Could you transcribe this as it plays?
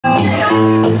You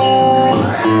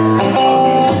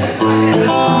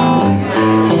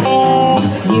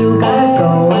gotta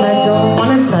go and I don't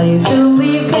wanna tell you to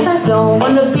leave, cause I don't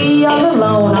wanna be all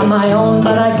alone on my own,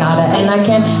 but I gotta and I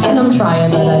can, and I'm trying,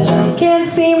 but I just can't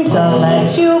seem to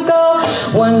let you go.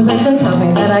 One person tells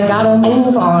me that I gotta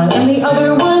move on, and the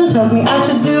other one tells me I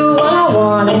should do what I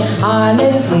want. And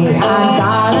honestly, I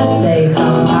gotta say,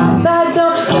 sometimes I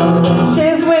don't know which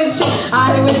is which.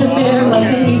 I wish that there was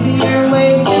an easier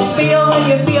way to feel what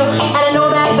you feel, and I know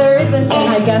that there isn't, and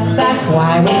I guess that's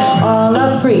why we all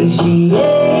appreciate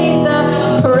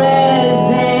the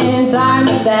present. I'm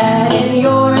sad and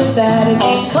you're sad.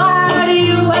 It's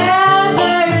cloudy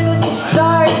weather. The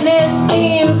darkness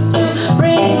seems to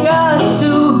bring us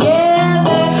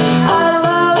together. I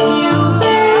love you,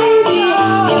 baby.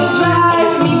 You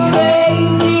drive me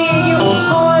crazy. You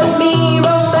haunt me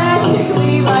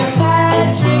romantically like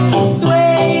Patrick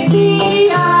Swayze.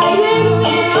 I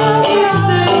admit it's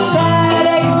a tad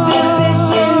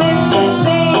exhibition. It's just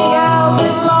saying out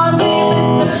this laundry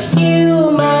list of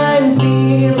human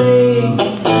feelings.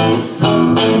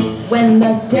 When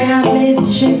the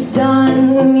damage is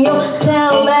done, you'll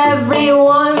tell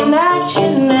everyone that you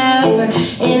never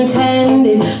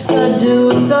intended to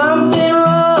do something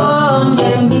wrong.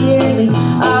 You're merely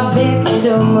a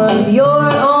victim of your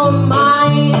own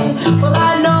mind. Well,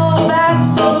 I know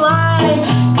that's a lie,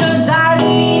 cause I've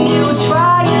seen you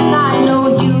try, and I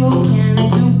know you can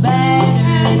do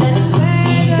better than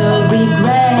be the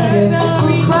regretter who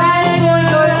cries for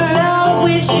yourself,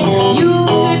 wishing you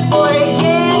could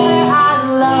forget her. I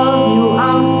love you,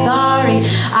 I'm sorry,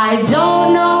 I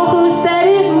don't know who said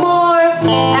it more.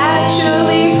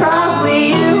 Actually, probably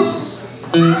you.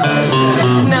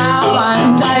 Now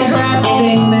I'm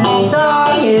digressing, this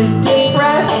song is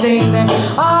depressing. There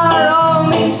are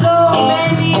only so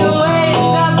many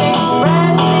ways of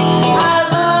expressing I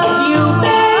love you,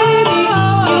 baby.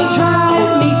 You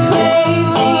drive me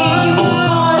crazy. You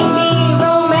haunt me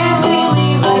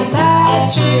romantically like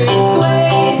Patrick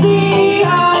Swayze. I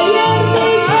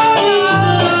admit it's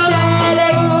a tad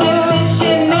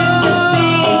exhibition. It's just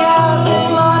seeing out this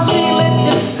laundry list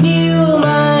of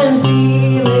human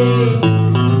feelings.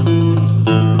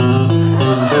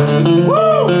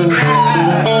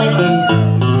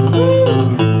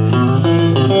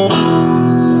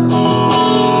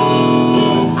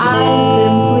 I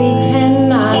simply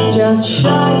cannot just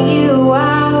shut you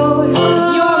out.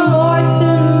 You're more to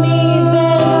me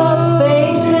than a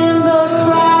face in the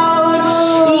crowd.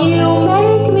 You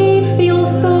make me feel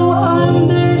so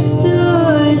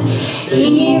understood,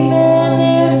 even